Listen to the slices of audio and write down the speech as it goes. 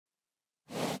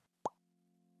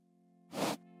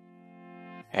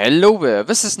Hello there,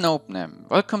 this is Nopenem.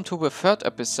 Welcome to the third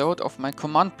episode of my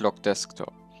command block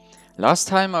desktop. Last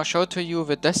time I showed to you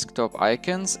the desktop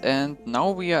icons and now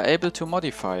we are able to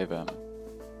modify them.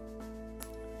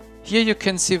 Here you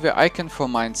can see the icon for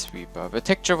Minesweeper. The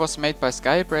texture was made by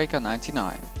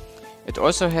Skybreaker99. It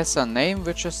also has a name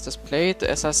which is displayed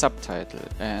as a subtitle,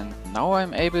 and now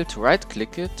I'm able to right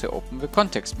click it to open the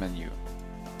context menu.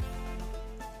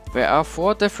 There are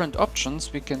 4 different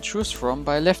options we can choose from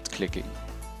by left clicking.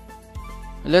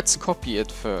 Let's copy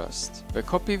it first. The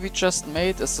copy we just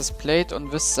made is displayed on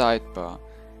this sidebar.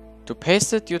 To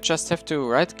paste it, you just have to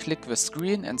right click the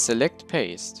screen and select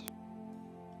paste.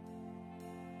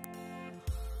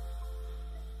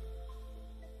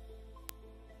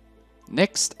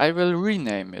 Next, I will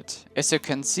rename it. As you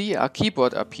can see, a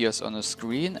keyboard appears on the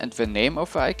screen and the name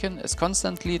of the icon is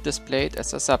constantly displayed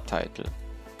as a subtitle.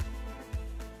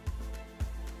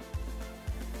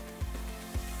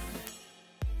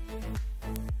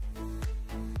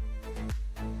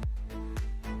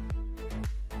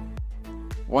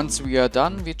 Once we are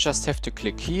done, we just have to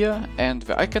click here and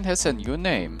the icon has a new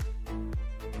name.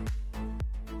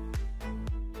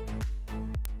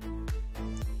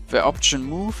 The option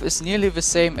Move is nearly the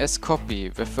same as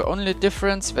Copy, with the only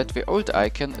difference that the old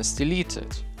icon is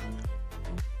deleted.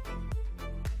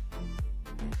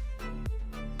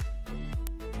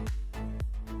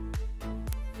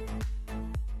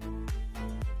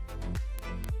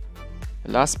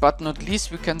 Last but not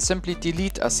least, we can simply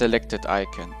delete a selected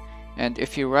icon. And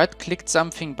if you right clicked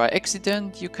something by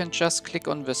accident, you can just click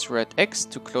on this red X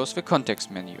to close the context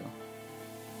menu.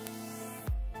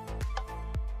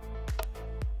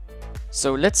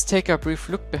 So let's take a brief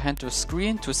look behind the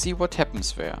screen to see what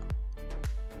happens there.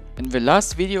 In the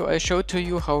last video I showed to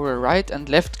you how the right and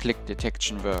left click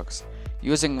detection works.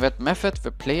 Using that method,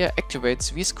 the player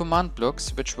activates these command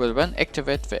blocks, which will then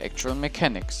activate the actual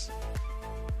mechanics.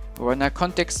 When a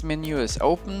context menu is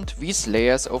opened, these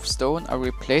layers of stone are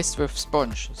replaced with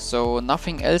sponge, so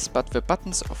nothing else but the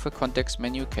buttons of the context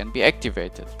menu can be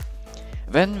activated.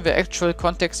 Then the actual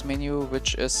context menu,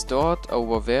 which is stored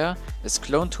over there, is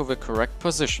cloned to the correct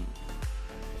position.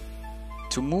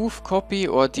 To move, copy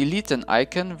or delete an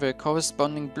icon, the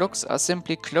corresponding blocks are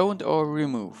simply cloned or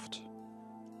removed.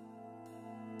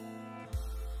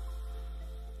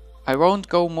 I won't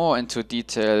go more into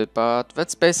detail, but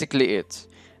that's basically it.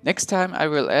 Next time I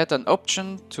will add an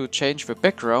option to change the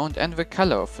background and the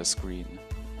color of the screen.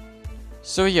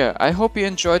 So yeah, I hope you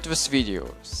enjoyed this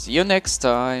video. See you next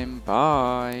time,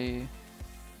 bye!